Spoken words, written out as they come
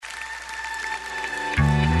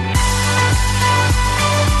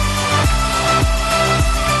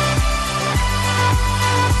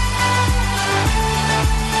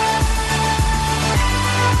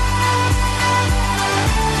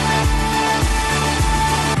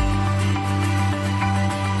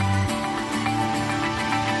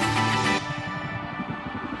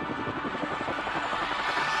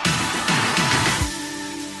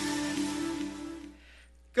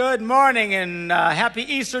Good morning and happy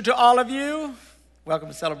Easter to all of you. Welcome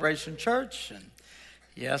to Celebration Church. And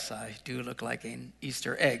yes, I do look like an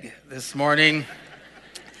Easter egg this morning.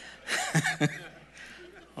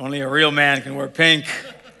 Only a real man can wear pink.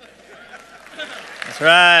 That's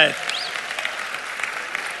right.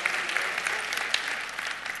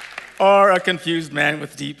 Or a confused man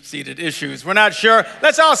with deep-seated issues. We're not sure.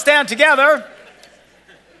 Let's all stand together.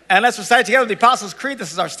 And let's recite together the Apostles' Creed.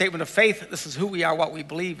 This is our statement of faith. This is who we are, what we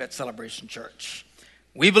believe at Celebration Church.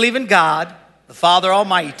 We believe in God, the Father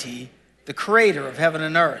Almighty, the creator of heaven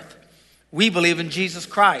and earth. We believe in Jesus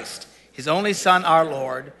Christ, his only Son, our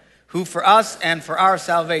Lord, who for us and for our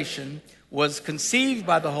salvation was conceived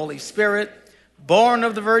by the Holy Spirit, born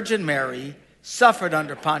of the Virgin Mary, suffered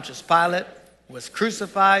under Pontius Pilate, was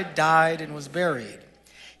crucified, died, and was buried.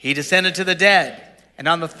 He descended to the dead, and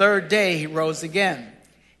on the third day he rose again.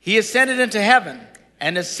 He ascended into heaven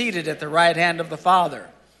and is seated at the right hand of the Father.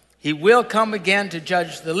 He will come again to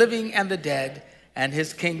judge the living and the dead, and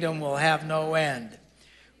his kingdom will have no end.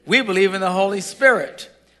 We believe in the Holy Spirit,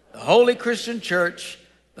 the holy Christian church,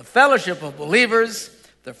 the fellowship of believers,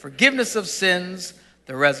 the forgiveness of sins,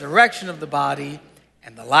 the resurrection of the body,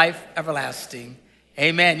 and the life everlasting.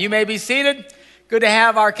 Amen. You may be seated. Good to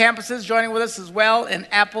have our campuses joining with us as well in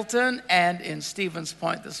Appleton and in Stevens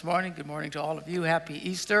Point this morning. Good morning to all of you. Happy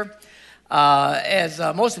Easter. As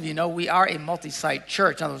most of you know, we are a multi-site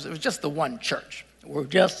church. In other words, it was just the one church. We're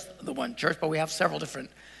just the one church, but we have several different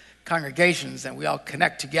congregations, and we all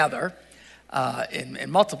connect together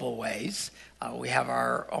in multiple ways. We have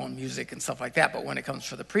our own music and stuff like that, but when it comes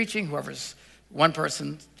for the preaching, one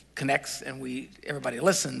person connects and everybody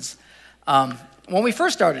listens. When we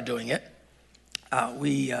first started doing it,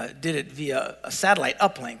 we did it via a satellite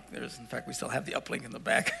uplink. In fact, we still have the uplink in the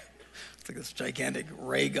back. It's like this gigantic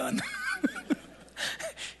ray gun.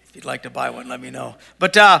 If you'd like to buy one, let me know.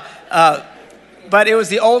 But it was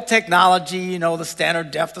the old technology, the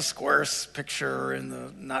standard depth of squares picture and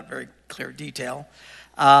the not very clear detail.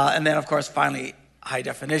 And then, of course, finally, high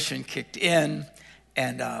definition kicked in,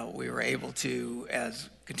 and we were able to,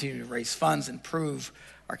 continue to raise funds, improve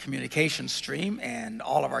our communication stream, and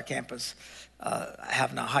all of our campus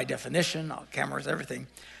have now high definition, all cameras, everything.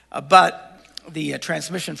 But the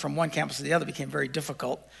transmission from one campus to the other became very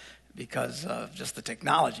difficult because of just the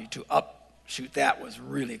technology. To upshoot that was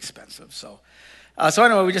really expensive. So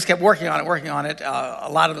anyway, we just kept working on it. A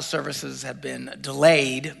lot of the services have been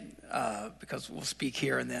delayed because we'll speak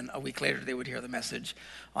here, and then a week later they would hear the message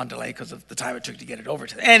on delay because of the time it took to get it over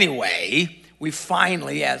to them. Anyway, we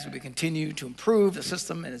finally, as we continue to improve the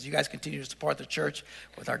system, and as you guys continue to support the church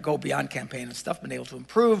with our Go Beyond campaign and stuff, been able to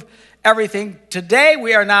improve everything. Today,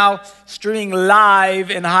 we are now streaming live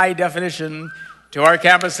in high definition to our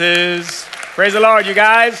campuses. Praise the Lord, you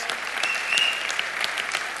guys.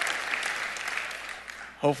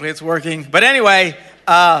 Hopefully it's working. But anyway,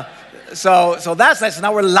 So that's nice. So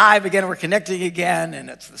now we're live again, we're connecting again, and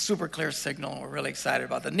it's the super clear signal. We're really excited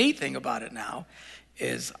about it. The neat thing about it now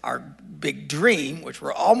is our big dream, which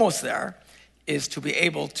we're almost there, is to be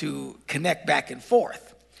able to connect back and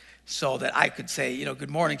forth so that I could say, good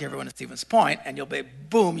morning to everyone at Stevens Point, and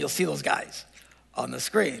you'll see those guys on the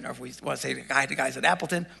screen. Or if we want to say hi to guys at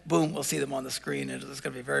Appleton, boom, we'll see them on the screen, and it's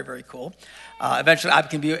going to be very, very cool. Eventually, I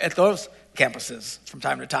can be at those campuses from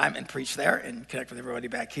time to time and preach there and connect with everybody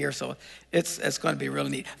back here. So it's going to be really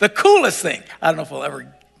neat. The coolest thing, I don't know if we'll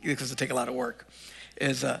ever, because it'll take a lot of work,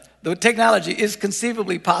 is the technology is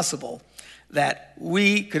conceivably possible that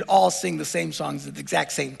we could all sing the same songs at the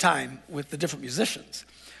exact same time with the different musicians.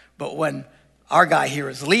 But when our guy here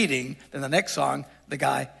is leading, then the next song, the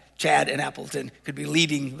guy, Chad in Appleton, could be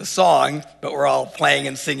leading the song, but we're all playing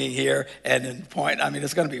and singing here and in Point. I mean,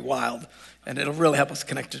 it's going to be wild, and it'll really help us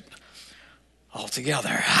connect it all together.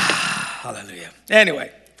 Hallelujah.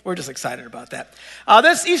 Anyway, we're just excited about that.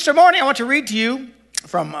 This Easter morning, I want to read to you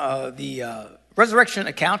from the resurrection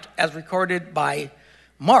account as recorded by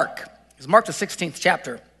Mark. It's Mark, the 16th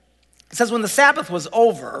chapter. It says, when the Sabbath was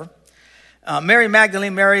over, Mary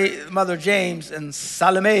Magdalene, Mary, mother of James, and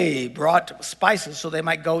Salome brought spices so they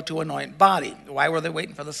might go to anoint body. Why were they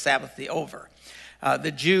waiting for the Sabbath to be over?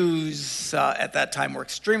 The Jews at that time were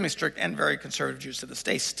extremely strict, and very conservative Jews to this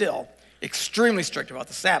day still, extremely strict about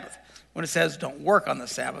the Sabbath. When it says don't work on the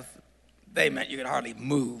Sabbath, they meant you could hardly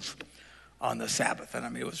move on the Sabbath. And I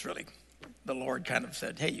mean, it was really, the Lord kind of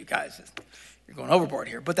said, hey, you guys, you're going overboard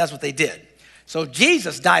here. But that's what they did. So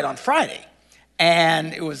Jesus died on Friday,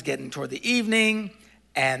 and it was getting toward the evening,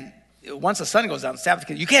 and once the sun goes down, the Sabbath,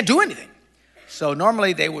 you can't do anything. So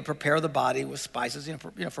normally they would prepare the body with spices,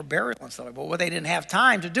 for burial and stuff. But they didn't have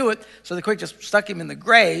time to do it, so they quick just stuck him in the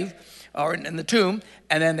grave or in the tomb,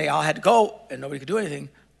 and then they all had to go, and nobody could do anything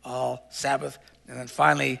all Sabbath. And then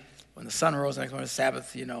finally, when the sun rose the next morning,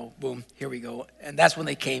 Sabbath, boom, here we go. And that's when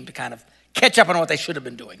they came to kind of catch up on what they should have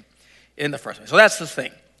been doing in the first place. So that's the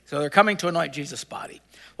thing. So they're coming to anoint Jesus' body.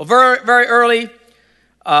 Well, very, very early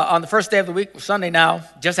on the first day of the week, Sunday now,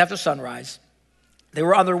 just after sunrise, they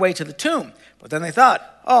were on their way to the tomb. But then they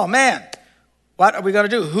thought, oh man, what are we going to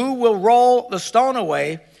do? Who will roll the stone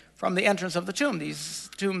away from the entrance of the tomb?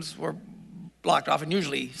 These tombs were blocked off and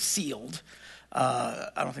usually sealed.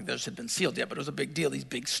 I don't think those had been sealed yet, but it was a big deal. These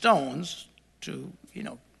big stones to,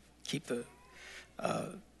 keep the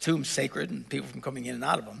tomb sacred and people from coming in and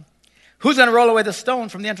out of them. Who's going to roll away the stone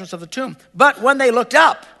from the entrance of the tomb? But when they looked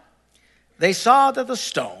up, they saw that the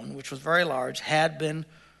stone, which was very large, had been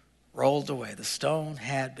rolled away. The stone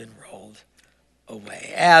had been rolled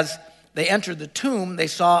away. As they entered the tomb, they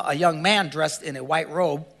saw a young man dressed in a white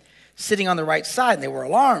robe sitting on the right side, and they were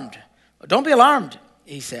alarmed. Don't be alarmed,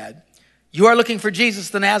 he said. You are looking for Jesus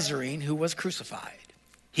the Nazarene who was crucified.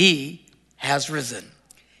 He has risen.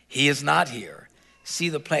 He is not here. See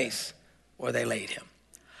the place where they laid him.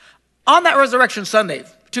 On that Resurrection Sunday,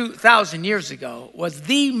 2,000 years ago, was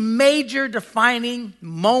the major defining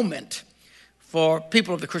moment for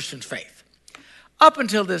people of the Christian faith. Up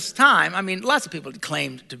until this time, lots of people had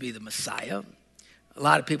claimed to be the Messiah. A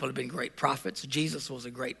lot of people had been great prophets. Jesus was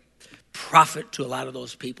a great prophet to a lot of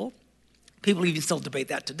those people. People even still debate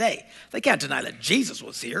that today. They can't deny that Jesus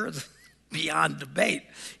was here. It's beyond debate.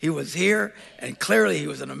 He was here, and clearly he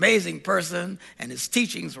was an amazing person, and his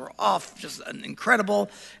teachings were just incredible.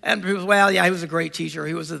 And people, he was a great teacher,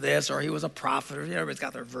 he was a this, or he was a prophet, or everybody's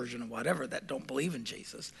got their version of whatever that don't believe in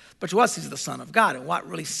Jesus. But to us, he's the Son of God. And what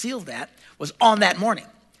really sealed that was on that morning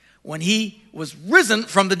when he was risen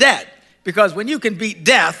from the dead. Because when you can beat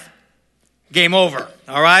death, game over,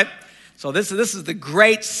 all right? So this is the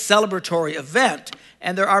great celebratory event.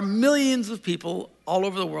 And there are millions of people all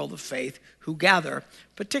over the world of faith who gather,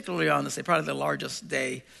 particularly on this day, probably the largest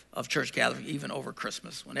day of church gathering, even over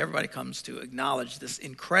Christmas, when everybody comes to acknowledge this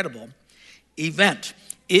incredible event.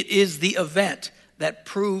 It is the event that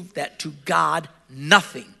proved that to God,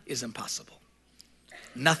 nothing is impossible.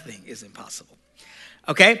 Nothing is impossible.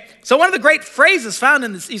 Okay? So one of the great phrases found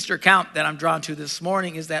in this Easter account that I'm drawn to this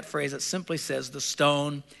morning is that phrase that simply says, the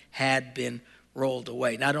stone had been rolled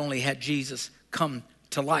away. Not only had Jesus come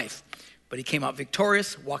to life, but he came out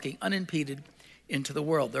victorious, walking unimpeded into the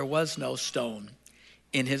world. There was no stone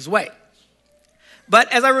in his way.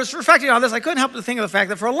 But as I was reflecting on this, I couldn't help but think of the fact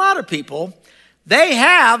that for a lot of people, they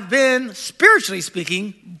have been, spiritually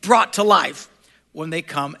speaking, brought to life when they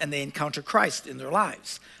come and they encounter Christ in their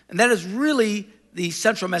lives. And that is really the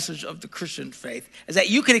central message of the Christian faith, is that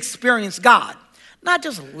you can experience God. Not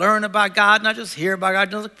just learn about God, not just hear about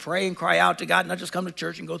God, not just pray and cry out to God, not just come to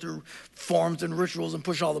church and go through forms and rituals and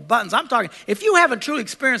push all the buttons. I'm talking, if you haven't truly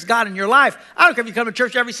experienced God in your life, I don't care if you come to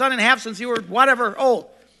church every Sunday and have since you were whatever old.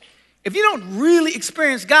 If you don't really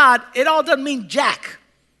experience God, it all doesn't mean jack,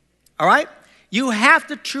 all right? You have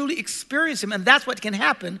to truly experience him, and that's what can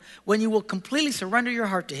happen when you will completely surrender your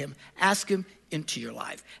heart to him, ask him into your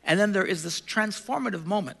life. And then there is this transformative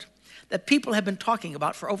moment that people have been talking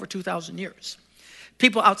about for over 2,000 years.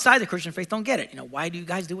 People outside the Christian faith don't get it. Why do you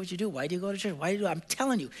guys do what you do? Why do you go to church? Why do you do? I'm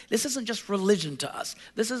telling you, this isn't just religion to us.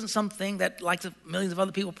 This isn't something that millions of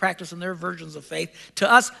other people practice in their versions of faith.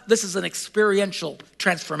 To us, this is an experiential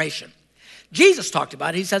transformation. Jesus talked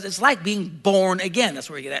about it. He says it's like being born again. That's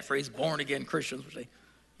where you get that phrase, born again Christians, which they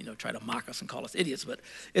try to mock us and call us idiots. But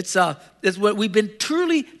it's what we've been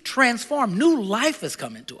truly transformed. New life has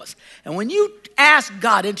come into us. And when you ask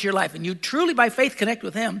God into your life and you truly by faith connect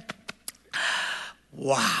with him,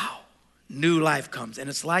 wow, new life comes. And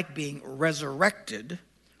it's like being resurrected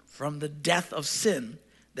from the death of sin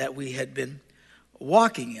that we had been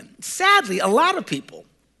walking in. Sadly, a lot of people,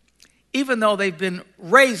 even though they've been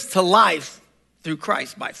raised to life through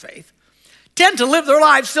Christ by faith, tend to live their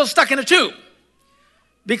lives still stuck in a tomb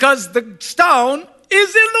because the stone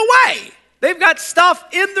is in the way. They've got stuff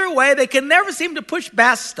in their way. They can never seem to push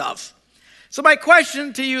past stuff. So my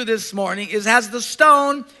question to you this morning is, has the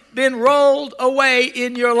stone been rolled away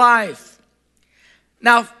in your life?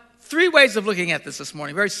 Now, 3 ways of looking at this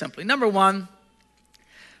morning, very simply. Number 1,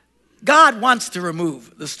 God wants to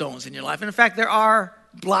remove the stones in your life. And in fact, there are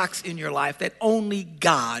blocks in your life that only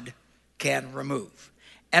God can remove.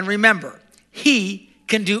 And remember, he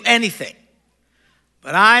can do anything.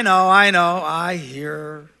 But I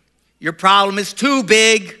hear your problem is too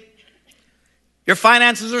big. Your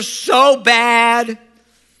finances are so bad.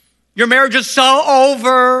 Your marriage is so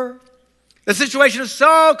over. The situation is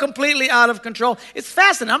so completely out of control. It's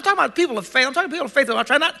fascinating. I'm talking about people of faith. I'm talking to people of faith.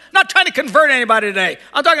 I'm not trying to convert anybody today.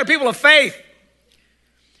 I'm talking to people of faith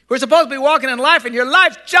who are supposed to be walking in life, and your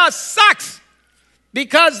life just sucks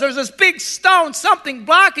because there's this big stone, something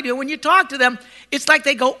blocking you. When you talk to them, it's like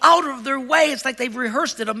they go out of their way. It's like they've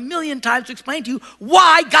rehearsed it a million times to explain to you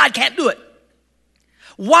why God can't do it,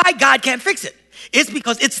 why God can't fix it. It's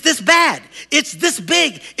because it's this bad, it's this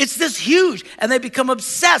big, it's this huge, and they become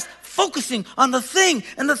obsessed, focusing on the thing,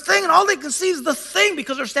 and all they can see is the thing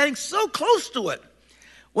because they're standing so close to it.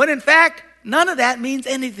 When in fact, none of that means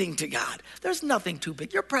anything to God. There's nothing too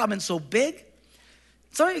big. Your problem is so big.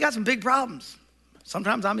 Some of you got some big problems.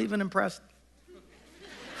 Sometimes I'm even impressed.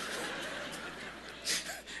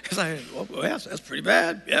 It's like, well, yes, that's pretty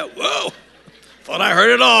bad. Yeah, whoa. Thought I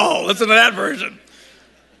heard it all. Listen to that version.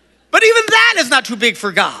 But even that is not too big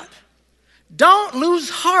for God. Don't lose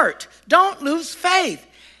heart. Don't lose faith.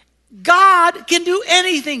 God can do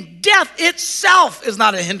anything. Death itself is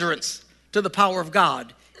not a hindrance to the power of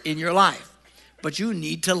God in your life. But you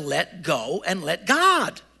need to let go and let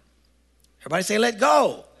God. Everybody say, let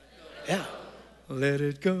go. Yeah. Let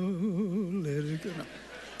it go, let it go. No.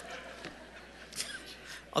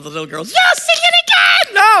 All the little girls, yes, sing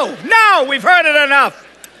it again. No, we've heard it enough.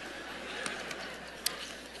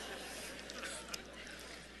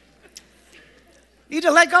 You need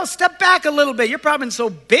to let go, step back a little bit. Your problem is so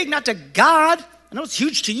big, not to God. I know it's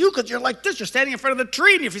huge to you because you're like this. You're standing in front of the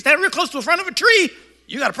tree, and if you're standing real close to the front of a tree,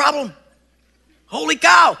 you got a problem. Holy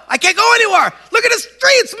cow, I can't go anywhere. Look at this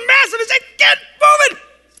tree, it's massive. It's like, get moving.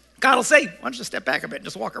 God will say, why don't you step back a bit and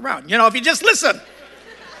just walk around? If you just listen.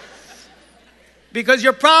 Because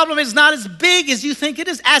your problem is not as big as you think it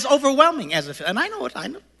is, as overwhelming as it. And I know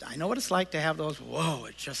what it's like to have those, whoa,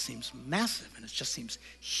 it just seems massive, and it just seems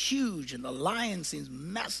huge, and the lion seems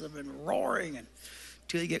massive and roaring, and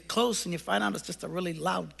until you get close and you find out it's just a really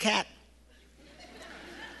loud cat.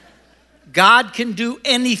 God can do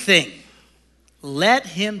anything. Let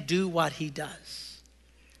him do what he does.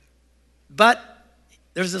 But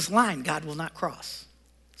there's this line God will not cross.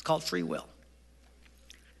 It's called free will.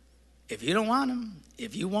 If you don't want him,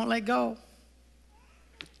 if you won't let go,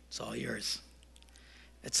 it's all yours.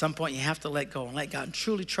 At some point, you have to let go and let God and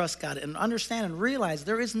truly trust God and understand and realize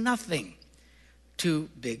there is nothing too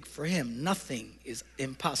big for him. Nothing is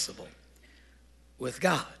impossible with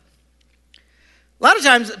God. A lot of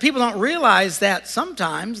times, people don't realize that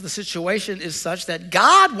sometimes the situation is such that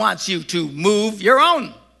God wants you to move your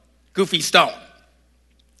own goofy stone.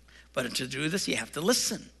 But to do this, you have to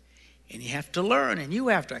listen. And you have to learn, and you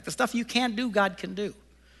have to act. The stuff you can't do, God can do.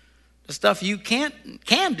 The stuff you can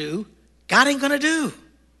do, God ain't going to do.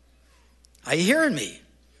 Are you hearing me?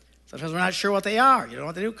 Sometimes we're not sure what they are. You don't know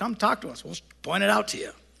what they do? Come talk to us. We'll point it out to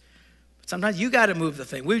you. But sometimes you got to move the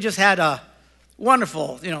thing. We've just had a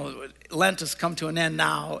wonderful, Lent has come to an end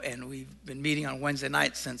now, and we've been meeting on Wednesday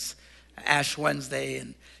night since Ash Wednesday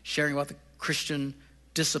and sharing about the Christian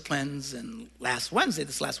disciplines. And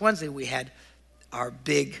this last Wednesday, we had our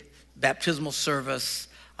big baptismal service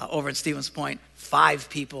over in Stevens Point. 5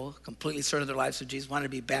 people completely surrendered their lives to Jesus, wanted to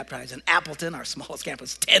be baptized. In Appleton, our smallest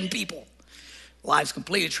campus, 10 people. Lives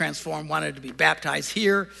completely transformed, wanted to be baptized.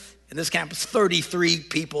 Here in this campus, 33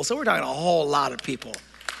 people. So we're talking a whole lot of people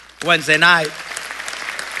Wednesday night.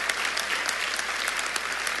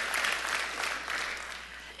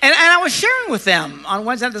 And I was sharing with them on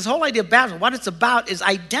Wednesday night this whole idea of baptism. What it's about is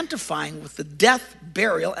identifying with the death,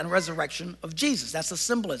 burial, and resurrection of Jesus. That's the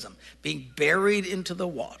symbolism, being buried into the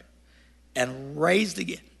water and raised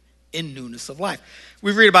again in newness of life.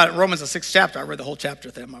 We read about it in Romans, the 6th chapter. I read the whole chapter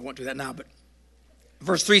with them. I won't do that now. But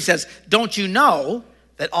verse 3 says, don't you know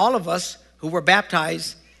that all of us who were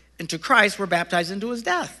baptized into Christ were baptized into his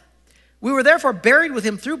death? We were therefore buried with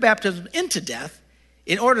him through baptism into death,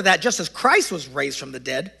 in order that just as Christ was raised from the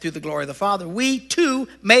dead through the glory of the Father, we too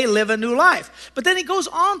may live a new life. But then he goes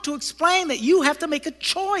on to explain that you have to make a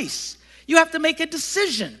choice. You have to make a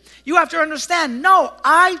decision. You have to understand, no,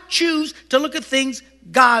 I choose to look at things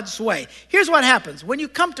God's way. Here's what happens. When you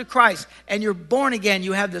come to Christ and you're born again,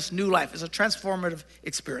 you have this new life. It's a transformative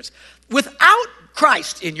experience. Without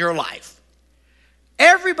Christ in your life,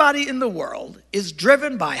 everybody in the world is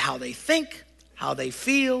driven by how they think, how they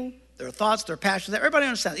feel, their thoughts, their passions. Everybody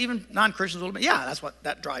understands, even non-Christians a little bit. Yeah, that's what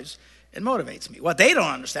that drives and motivates me. What they don't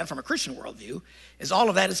understand from a Christian worldview is all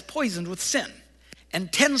of that is poisoned with sin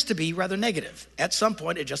and tends to be rather negative. At some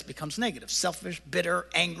point, it just becomes negative. Selfish, bitter,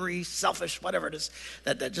 angry, selfish, whatever it is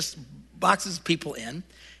that just boxes people in.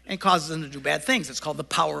 and causes them to do bad things. It's called the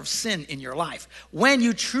power of sin in your life. When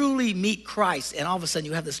you truly meet Christ and all of a sudden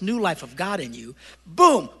you have this new life of God in you,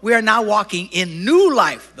 boom, we are now walking in new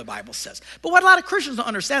life, the Bible says. But what a lot of Christians don't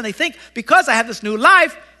understand, they think because I have this new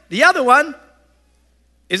life, the other one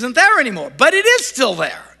isn't there anymore. But it is still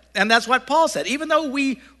there. And that's what Paul said. Even though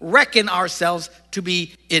we reckon ourselves to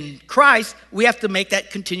be in Christ, we have to make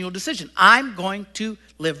that continual decision. I'm going to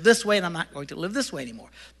live this way and I'm not going to live this way anymore.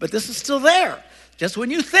 But this is still there. Just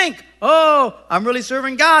when you think, oh, I'm really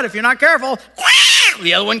serving God, if you're not careful,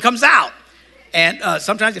 the other one comes out. And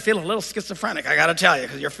sometimes you feel a little schizophrenic, I got to tell you,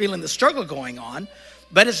 because you're feeling the struggle going on.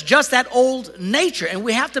 But it's just that old nature, and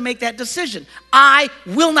we have to make that decision. I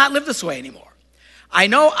will not live this way anymore. I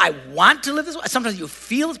know I want to live this way. Sometimes you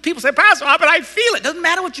feel it. People say, Pastor, but I feel it. Doesn't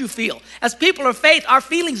matter what you feel. As people of faith, our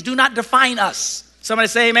feelings do not define us. Somebody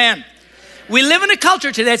say amen. We live in a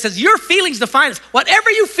culture today that says your feelings define us.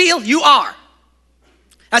 Whatever you feel, you are.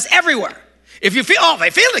 That's everywhere. If you feel, oh, they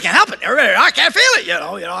feel it, they can't help it. Everybody, I can't feel it,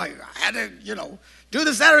 I had to, do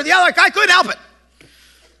this, that, or the other. I couldn't help it.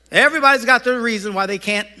 Everybody's got their reason why they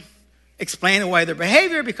can't explain away their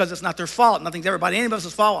behavior because it's not their fault. Nothing's any of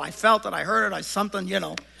us' fault. I felt it, I heard it, something.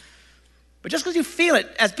 But just because you feel it,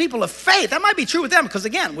 as people of faith, that might be true with them because,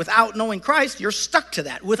 again, without knowing Christ, you're stuck to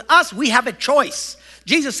that. With us, we have a choice.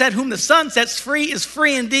 Jesus said, whom the Son sets free is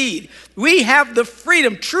free indeed. We have the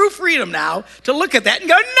freedom, true freedom now, to look at that and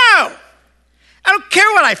go, no, I don't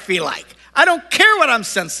care what I feel like. I don't care what I'm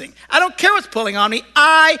sensing. I don't care what's pulling on me.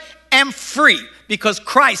 I am free because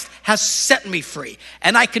Christ has set me free.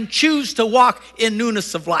 And I can choose to walk in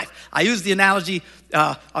newness of life. I used the analogy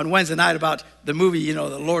on Wednesday night about the movie, The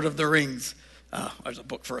Lord of the Rings. There's a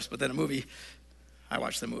book first, but then a movie. I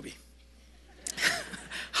watched the movie.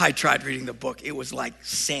 I tried reading the book. It was like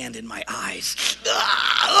sand in my eyes.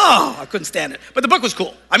 I couldn't stand it. But the book was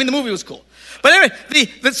cool. The movie was cool. But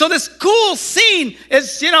anyway, so this cool scene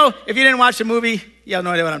is, if you didn't watch the movie, you have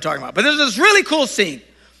no idea what I'm talking about. But there's this really cool scene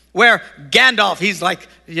where Gandalf, he's like,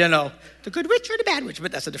 the good witch or the bad witch,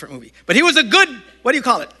 but that's a different movie. But he was a good, what do you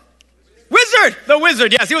call it? Wizard, the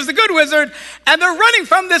wizard, yes, he was the good wizard. And they're running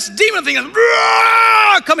from this demon thing,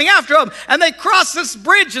 coming after him. And they cross this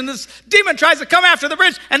bridge, and this demon tries to come after the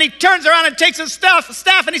bridge, and he turns around and takes his staff,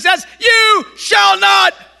 and he says, you shall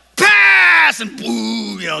not pass. And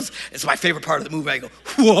boo, it's my favorite part of the movie. I go,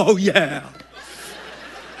 whoa, yeah.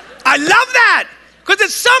 I love that, because at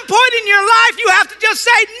some point in your life, you have to just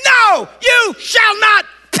say, no, you shall not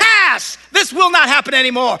pass. This will not happen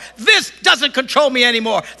anymore. This doesn't control me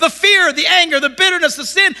anymore. The fear, the anger, the bitterness, the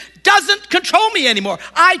sin doesn't control me anymore.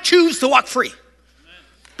 I choose to walk free.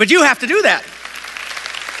 But you have to do that.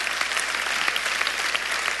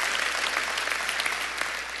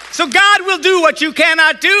 So God will do what you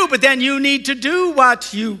cannot do, but then you need to do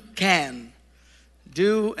what you can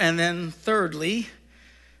do. And then thirdly,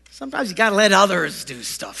 sometimes you got to let others do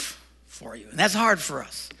stuff for you. And that's hard for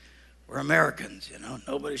us. We're Americans,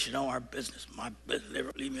 Nobody should know our business. My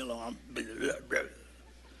business, leave me alone.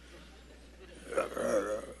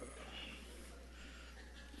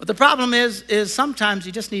 But the problem is sometimes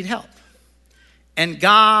you just need help. And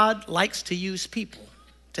God likes to use people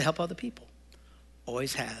to help other people.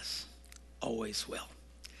 Always has, always will.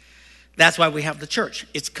 That's why we have the church.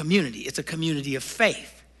 It's community. It's a community of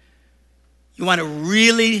faith. You want to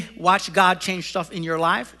really watch God change stuff in your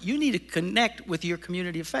life? You need to connect with your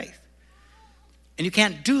community of faith. And you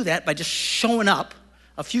can't do that by just showing up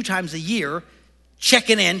a few times a year,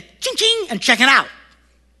 checking in, ching, ching, and checking out.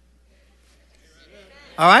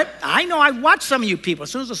 All right? I know I watch some of you people.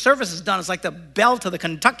 As soon as the service is done, it's like the bell to the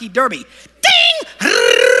Kentucky Derby. Ding!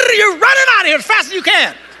 You're running out of here as fast as you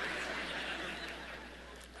can.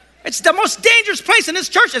 It's the most dangerous place in this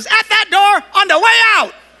church is at that door on the way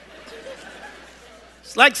out.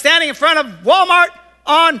 It's like standing in front of Walmart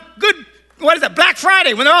on Black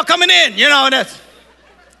Friday when they're all coming in, and that's.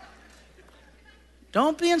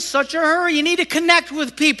 Don't be in such a hurry. You need to connect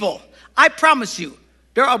with people. I promise you,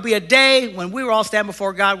 there will be a day when we will all stand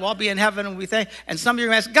before God. We'll all be in heaven and we think, and some of you are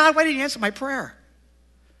going to ask, God, why didn't you answer my prayer?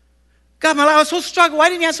 God, I was so struggling. Why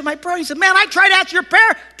didn't you answer my prayer? He said, man, I tried to answer your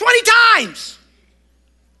prayer 20 times.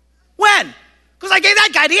 When? Because I gave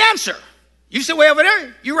that guy the answer. You sit way over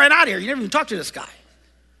there. You ran out of here. You never even talked to this guy.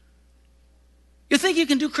 You think you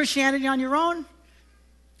can do Christianity on your own?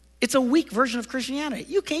 It's a weak version of Christianity.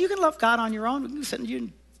 You can love God on your own. You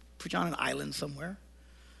can put you on an island somewhere.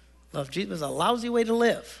 Love Jesus is a lousy way to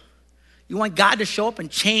live. You want God to show up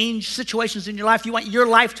and change situations in your life. You want your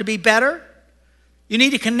life to be better. You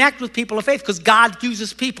need to connect with people of faith because God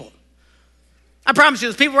uses people. I promise you,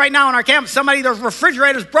 there's people right now on our campus, their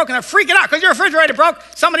refrigerator's broken, they're freaking out because your refrigerator broke.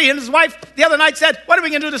 Somebody and his wife the other night said, what are we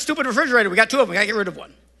going to do to this stupid refrigerator? We got two of them, we got to get rid of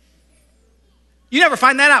one. You never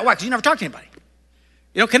find that out. Why? Because you never talk to anybody.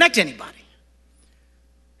 You don't connect to anybody.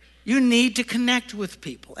 You need to connect with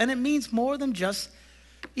people. And it means more than just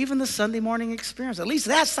even the Sunday morning experience. At least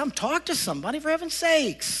that's some talk to somebody, for heaven's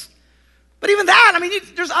sakes. But even that,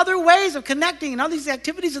 there's other ways of connecting and all these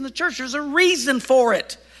activities in the church. There's a reason for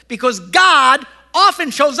it. Because God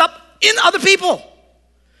often shows up in other people.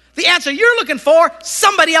 The answer you're looking for,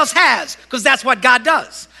 somebody else has. Because that's what God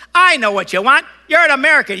does. I know what you want. You're an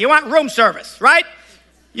American. You want room service, right?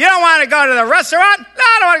 You don't want to go to the restaurant? No,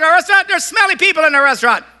 I don't want to go to the restaurant. There's smelly people in the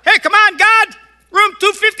restaurant. Hey, come on, God. Room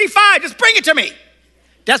 255. Just bring it to me.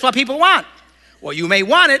 That's what people want. Well, you may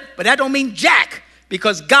want it, but that don't mean jack.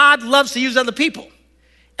 Because God loves to use other people.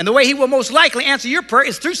 And the way he will most likely answer your prayer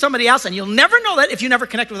is through somebody else, and you'll never know that if you never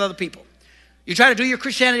connect with other people. You try to do your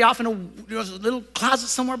Christianity off in a little closet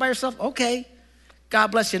somewhere by yourself, okay. God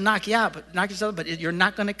bless you, knock yourself, but you're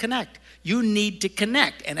not going to connect. You need to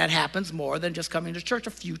connect, and that happens more than just coming to church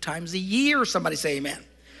a few times a year. Somebody say amen.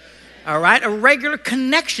 All right, a regular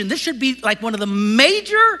connection. This should be like one of the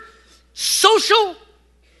major social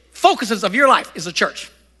focuses of your life is the church.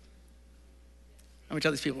 Let me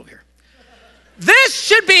tell these people over here. This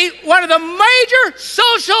should be one of the major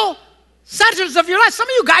social centers of your life. Some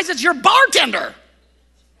of you guys, it's your bartender.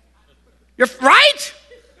 You're right?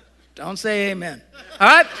 Don't say amen. All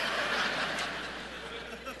right?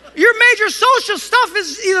 Your major social stuff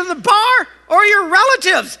is either the bar or your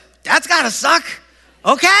relatives. That's got to suck.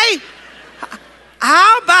 Okay?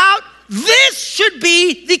 How about this should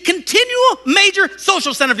be the continual major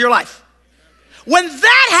social center of your life? When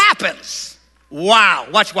that happens, wow,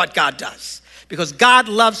 watch what God does. Because God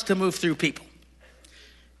loves to move through people.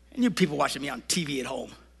 And you people watching me on TV at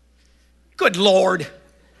home. Good Lord.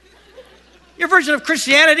 Your version of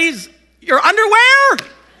Christianity is your underwear?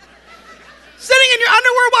 Sitting in your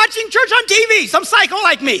underwear watching church on TV. Some psycho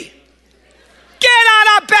like me. Get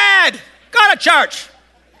out of bed. Go to church.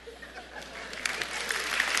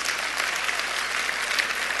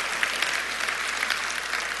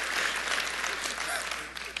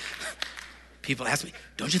 People ask me,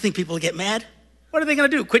 don't you think people will get mad? What are they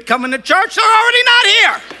going to do? Quit coming to church? They're already not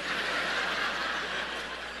here.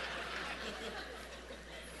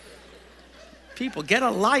 People, get a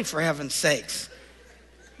life, for heaven's sakes.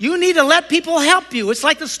 You need to let people help you. It's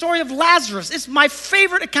like the story of Lazarus. It's my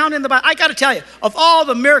favorite account in the Bible. I got to tell you, of all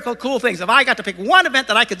the miracle cool things, if I got to pick one event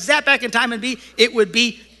that I could zap back in time and be, it would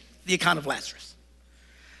be the account of Lazarus.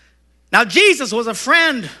 Now, Jesus was a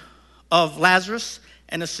friend of Lazarus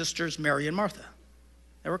and his sisters Mary and Martha.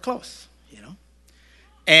 They were close, you know.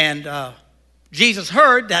 And Jesus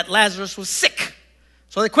heard that Lazarus was sick.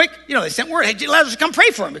 So they sent word, hey, Lazarus, come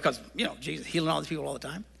pray for him because, Jesus healing all these people all the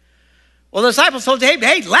time. Well, the disciples told him,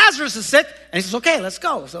 hey, Lazarus is sick. And he says, okay, let's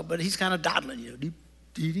go. But he's kind of dawdling,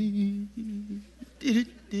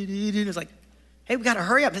 It's like, hey, we got to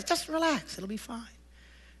hurry up. Just relax. It'll be fine.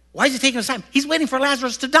 Why is he taking his time? He's waiting for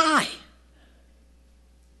Lazarus to die.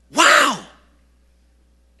 Wow.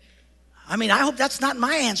 I hope that's not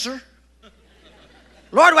my answer.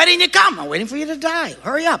 Lord, why didn't you come? I'm waiting for you to die.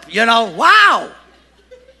 Hurry up. Wow.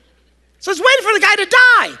 So he's waiting for the guy to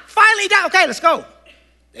die. Finally died. Okay, let's go.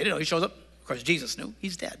 They didn't know he shows up. Of course, Jesus knew.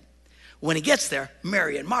 He's dead. When he gets there,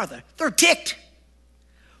 Mary and Martha, they're ticked.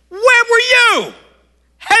 Where were you?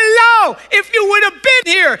 Hello. If you would have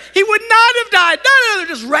been here, he would not have died. No, they're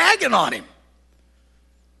just ragging on him.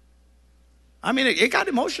 It got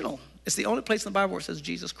emotional. It's the only place in the Bible where it says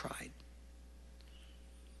Jesus cried.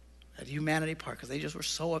 That humanity part, because they just were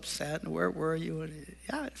so upset. And where were you? And it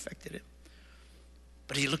affected him.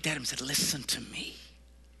 But he looked at him and said, listen to me.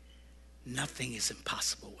 Nothing is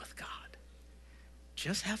impossible with God.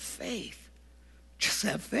 Just have faith. Just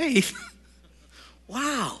have faith.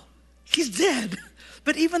 Wow. He's dead.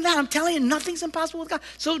 But even that, I'm telling you, nothing's impossible with God.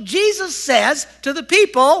 So Jesus says to the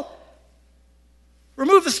people,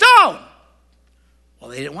 remove the stone. Well,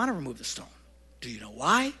 they didn't want to remove the stone. Do you know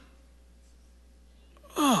why?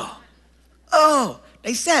 Oh,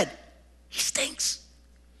 they said, he stinks.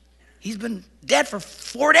 He's been dead for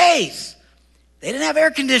 4 days. They didn't have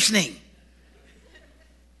air conditioning.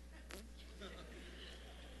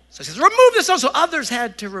 So he says, remove the stone. So others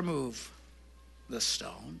had to remove the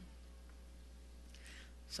stone.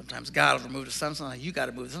 Sometimes God will remove the stone. Sometimes you got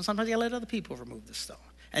to move the stone. Sometimes you got to let other people remove the stone.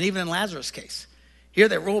 And even in Lazarus' case, here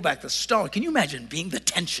they roll back the stone. Can you imagine being the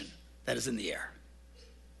tension that is in the air?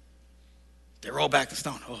 They roll back the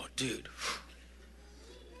stone. Oh, dude.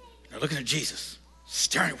 They're looking at Jesus,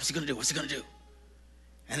 staring. What's he going to do? What's he going to do?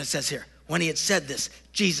 And it says here, when he had said this,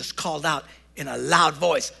 Jesus called out in a loud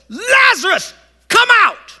voice, Lazarus, come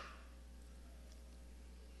out.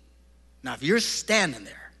 Now, if you're standing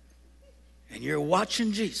there and you're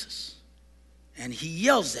watching Jesus and he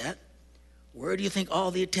yells that, where do you think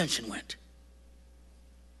all the attention went?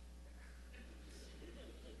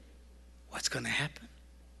 What's going to happen?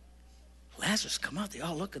 Lazarus, come out. They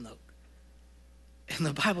all look and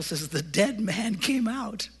the Bible says the dead man came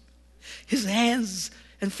out. His hands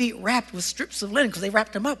and feet wrapped with strips of linen, because they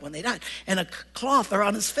wrapped him up when they died, and a cloth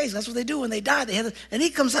around his face. That's what they do when they die. And he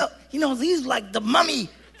comes out. He's like the mummy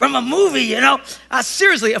from a movie.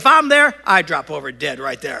 Seriously, if I'm there, I drop over dead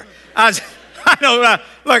right there. I know.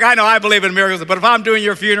 Look, I know I believe in miracles, but if I'm doing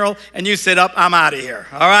your funeral and you sit up, I'm out of here.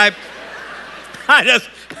 All right. I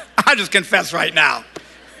just confess right now.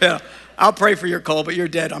 I'll pray for your cold, but you're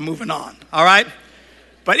dead. I'm moving on. All right.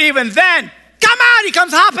 But even then, come out. He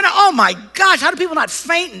comes hopping out. Oh my gosh, how do people not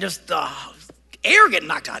faint and just air get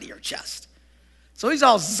knocked out of your chest? So he's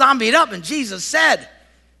all zombied up, and Jesus said,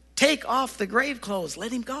 take off the grave clothes.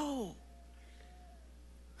 Let him go.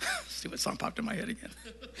 See what song popped in my head again.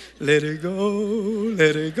 Let it go,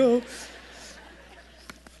 let it go.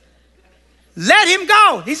 Let him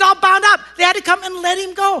go. He's all bound up. They had to come and let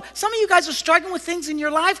him go. Some of you guys are struggling with things in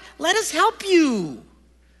your life. Let us help you.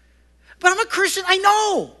 But I'm a Christian. I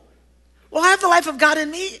know. Well, I have the life of God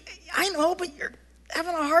in me. I know, but you're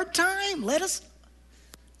having a hard time. Let us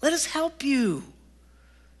help you.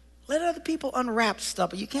 Let other people unwrap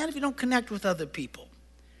stuff. But you can't if you don't connect with other people.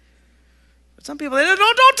 But some people, they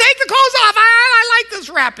don't take the clothes off. I like this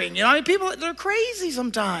wrapping. People, they're crazy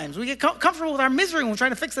sometimes. We get comfortable with our misery when we're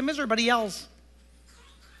trying to fix the misery. Everybody yells.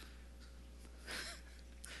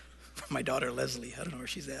 My daughter, Leslie, I don't know where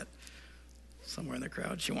she's at. Somewhere in the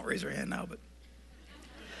crowd. She won't raise her hand now, but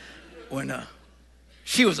when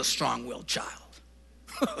she was a strong-willed child.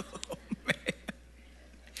 Oh, man.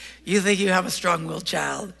 You think you have a strong-willed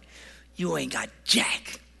child? You ain't got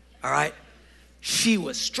jack, all right? She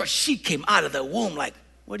came out of the womb like,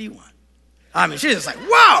 what do you want? I mean, she's just like,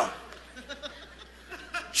 whoa!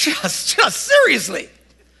 just seriously.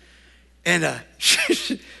 And,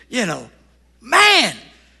 man,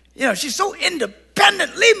 she's so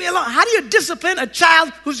independent. Leave me alone. How do you discipline a child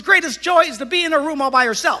whose greatest joy is to be in a room all by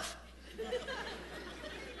herself?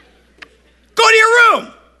 Go to your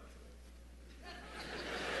room.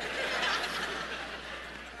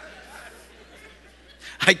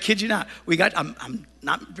 I kid you not. I'm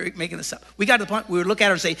not making this up. We got to the point we would look at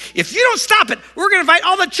her and say, if you don't stop it, we're going to invite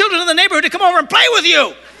all the children in the neighborhood to come over and play with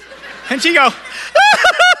you. And she'd go,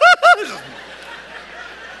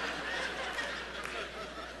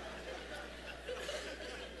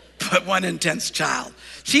 but one intense child.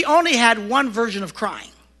 She only had one version of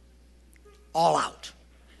crying. All out.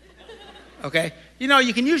 Okay?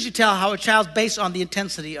 You can usually tell how a child's based on the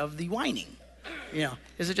intensity of the whining.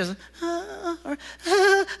 Is it just or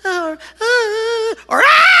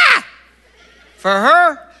ah? For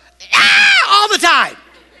her, all the time.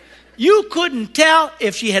 You couldn't tell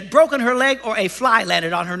if she had broken her leg or a fly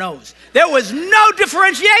landed on her nose. There was no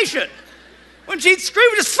differentiation. When she'd scream,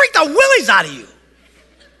 it just freaked the willies out of you.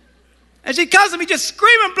 And she comes to me just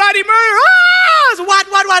screaming bloody murder. Ah! So what?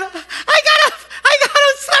 I gotta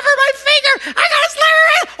sever my finger. I gotta sever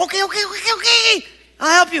it. Okay.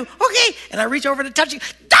 I'll help you. Okay. And I reach over to touch you.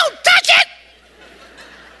 Don't touch it!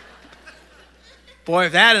 Boy,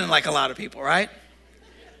 if that isn't like a lot of people, right?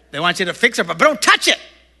 They want you to fix it, but don't touch it.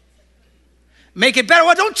 Make it better.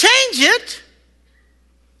 Well, don't change it.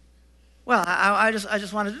 Well, I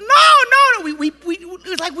just wanted to. No.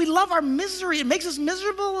 It's like we love our misery. It makes us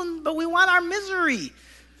miserable, but we want our misery.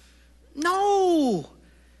 No.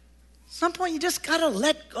 At some point, you just got to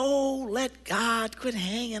let go, let God, quit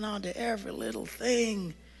hanging on to every little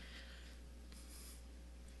thing.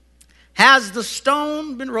 Has the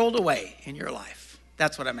stone been rolled away in your life?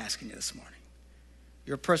 That's what I'm asking you this morning.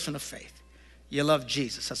 You're a person of faith. You love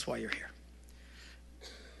Jesus. That's why you're here.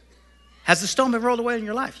 Has the stone been rolled away in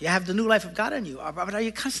your life? You have the new life of God in you, but are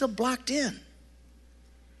you kind of still blocked in?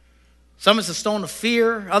 Some is the stone of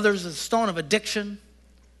fear. Others is the stone of addiction,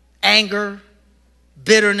 anger,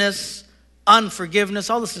 bitterness,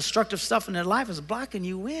 unforgiveness. All this destructive stuff in their life is blocking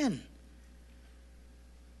you in.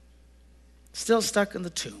 Still stuck in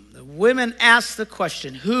the tomb. The women ask the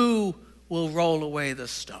question, who will roll away the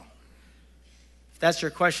stone? If that's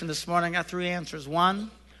your question this morning, I got three answers.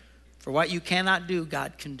 One, for what you cannot do,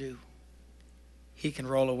 God can do. He can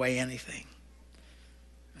roll away anything.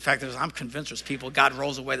 In fact, I'm convinced there's people, God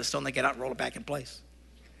rolls away the stone, they get out and roll it back in place.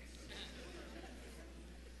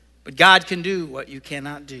 But God can do what you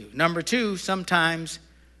cannot do. Number two, sometimes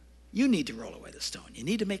You need to roll away the stone. You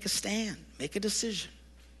need to make a stand, make a decision,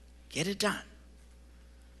 get it done.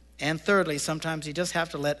 And thirdly, sometimes you just have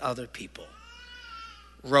to let other people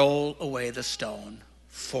roll away the stone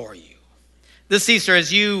for you. This Easter,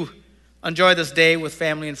 as you enjoy this day with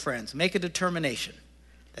family and friends, make a determination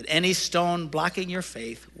that any stone blocking your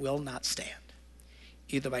faith will not stand,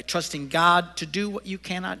 either by trusting God to do what you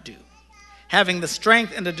cannot do, having the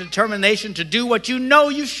strength and the determination to do what you know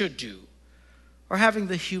you should do, or having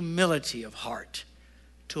the humility of heart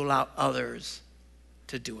to allow others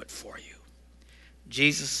to do it for you.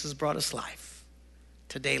 Jesus has brought us life.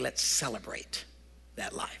 Today, let's celebrate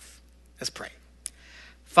that life. Let's pray.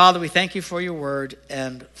 Father, we thank you for your word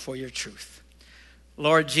and for your truth.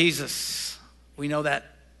 Lord Jesus, we know that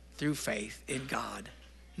through faith in God,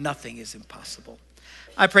 nothing is impossible.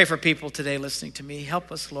 I pray for people today listening to me.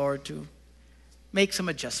 Help us, Lord, to make some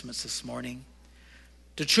adjustments this morning,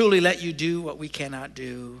 to truly let you do what we cannot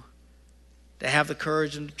do, to have the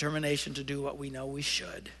courage and determination to do what we know we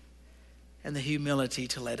should, and the humility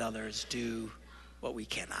to let others do what we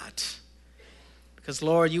cannot. Because,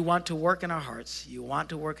 Lord, you want to work in our hearts. You want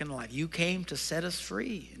to work in life. You came to set us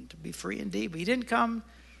free and to be free indeed. But you didn't come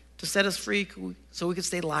to set us free so we could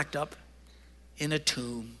stay locked up in a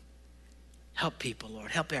tomb. Help people,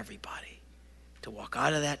 Lord. Help everybody to walk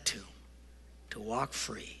out of that tomb, to walk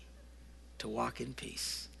free, to walk in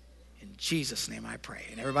peace. In Jesus' name I pray.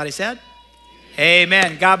 And everybody said,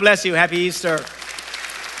 Amen. God bless you. Happy Easter.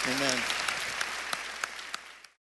 Amen.